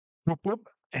Whoop, whoop.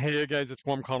 Hey guys, it's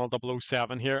Warm Connell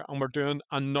 007 here, and we're doing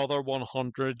another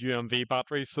 100 UMV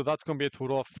batteries. So that's going to be a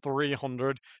total of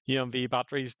 300 UMV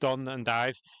batteries done and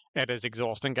died. It is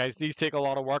exhausting, guys. These take a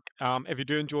lot of work. If you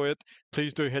do enjoy it,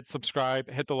 please do hit subscribe,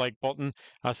 hit the like button.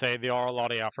 I say they are a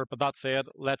lot of effort, but that said,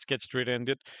 let's get straight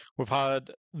into it. We've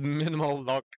had minimal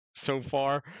luck so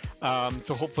far,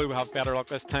 so hopefully we have better luck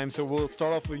this time. So we'll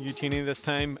start off with Utini this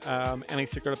time. Any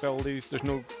secret abilities? There's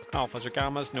no alphas or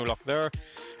gammas, no luck there.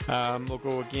 We'll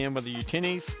go again with the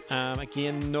Utinis.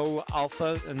 Again, no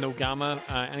alpha and no gamma.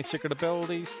 Any secret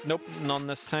abilities? Nope, none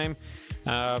this time.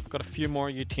 I've got a few more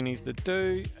Utinis to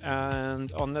do.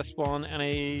 And on this one,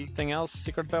 anything else?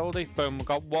 Secret ability? Boom, we've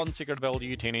got one secret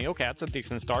ability Utini. Okay, that's a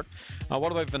decent start.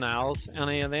 What about Vanals?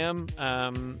 Any of them?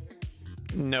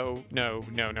 No, no,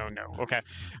 no, no, no. Okay.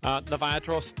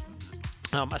 Leviatros.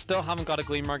 I still haven't got a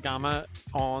Gleamer Gamma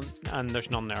on, and there's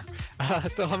none there. I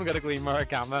still haven't got a Gleamer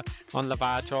Gamma on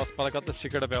Leviatros, but I got the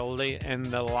secret ability in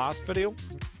the last video.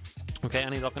 Okay,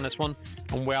 any luck on this one?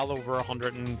 I'm well over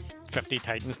 150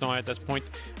 Titans now at this point.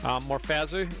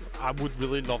 Morphezu, I would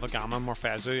really love a Gamma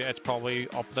Morphezu. It's probably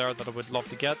up there that I would love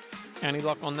to get. Any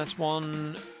luck on this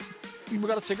one? We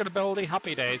got a secret ability,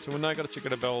 happy days. So we now got a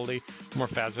secret ability,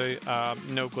 Morphezu,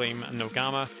 no Gleam and no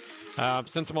Gamma.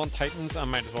 Since I'm on Titans, I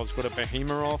might as well just go to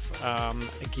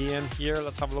Behemoth. Again here,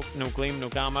 let's have a look. No Gleam, no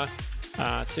Gamma.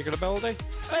 Secret ability.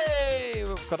 Hey!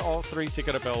 We've got all three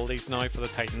secret abilities now for the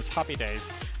Titans. Happy days.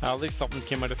 At least something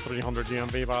came out of 300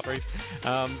 UMV batteries.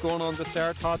 Going on to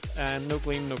Ceratot, no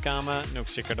Gleam, no Gamma, no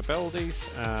secret abilities.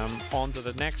 On to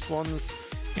the next ones.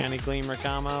 Any Gleam or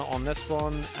Gamma on this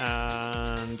one,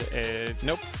 and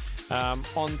nope.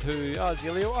 On to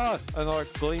Zelio. Another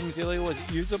Gleam Zelio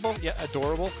is usable. Yeah,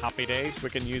 adorable. Happy days. We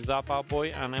can use that bad boy.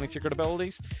 And any secret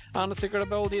abilities. And a secret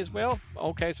ability as well.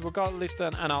 Okay, so we've got at least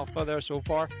an alpha there so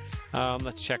far.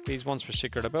 Let's check these ones for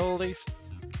secret abilities.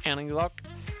 Any luck?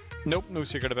 Nope, no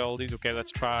secret abilities. Okay, let's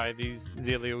try these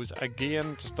Zelios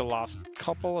again. Just the last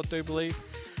couple, I do believe.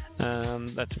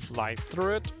 Let's fly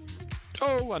through it.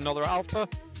 Oh, another alpha.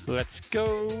 Let's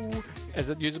go. Is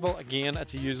it usable? Again,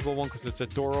 it's a usable one because it's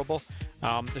adorable.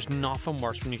 There's nothing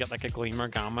worse when you get like a Gleamer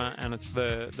Gamma and it's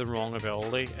the wrong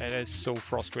ability. It is so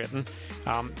frustrating.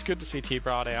 It's good to see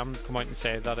T-Brad M come out and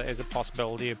say that it is a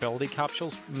possibility ability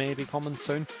capsules may be coming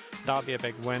soon. That'd be a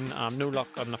big win. No luck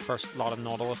on the first lot of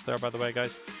Nautilus there, by the way,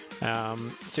 guys.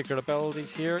 Secret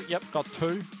abilities here. Yep, got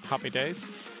two. Happy days.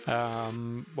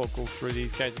 We'll go through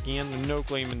these guys again. No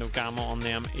Gleam and no Gamma on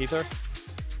them either.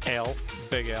 L,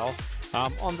 big L.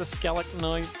 On the skeleton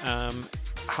now,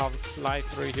 have fly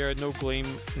through here. No Gleam,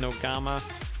 no Gamma.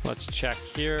 Let's check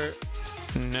here.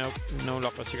 Nope, no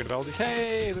luck with secret abilities.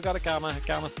 Hey, we got a Gamma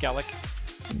Skeleton.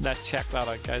 Let's check that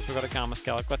out, guys. We got a Gamma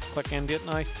Skeleton. Let's click into it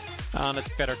now. And it's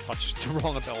better touch. It's the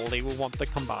wrong ability. We want the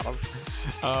combative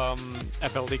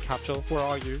ability capsule. Where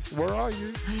are you? Where are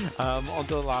you? On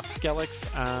to the last Skelix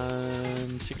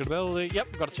and secret ability. Yep,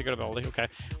 we've got a secret ability. Okay.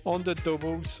 On the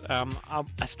Dobos,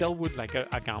 I still would like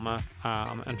a Gamma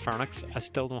Infernix. I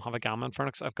still don't have a Gamma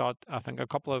Infernix. I've got, I think, a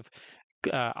couple of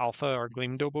Alpha or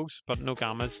Gleam Dobos, but no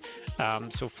Gammas.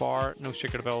 So far, no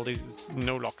secret abilities.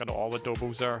 No luck at all with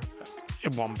Dobos there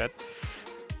in one bit.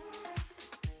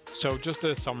 So just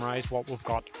to summarize what we've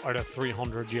got out of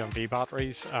 300 UMV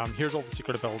batteries, here's all the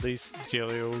secret abilities: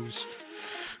 Zelios,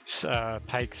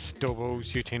 Pikes,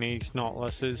 Dobos, Utinis,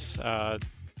 Nautiluses,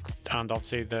 and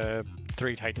obviously the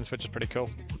 3 Titans, which is pretty cool.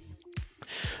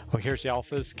 Well, here's the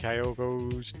alphas: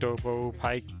 Kyogos, Dobo,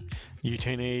 Pike,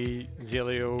 Utini,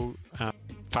 Zelio,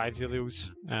 5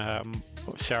 Zelios,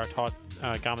 Ceratot,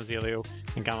 Gamma Zelio,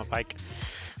 and Gamma Pike.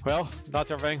 Well, that's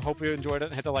everything. Hope you enjoyed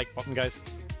it. Hit the like button, guys.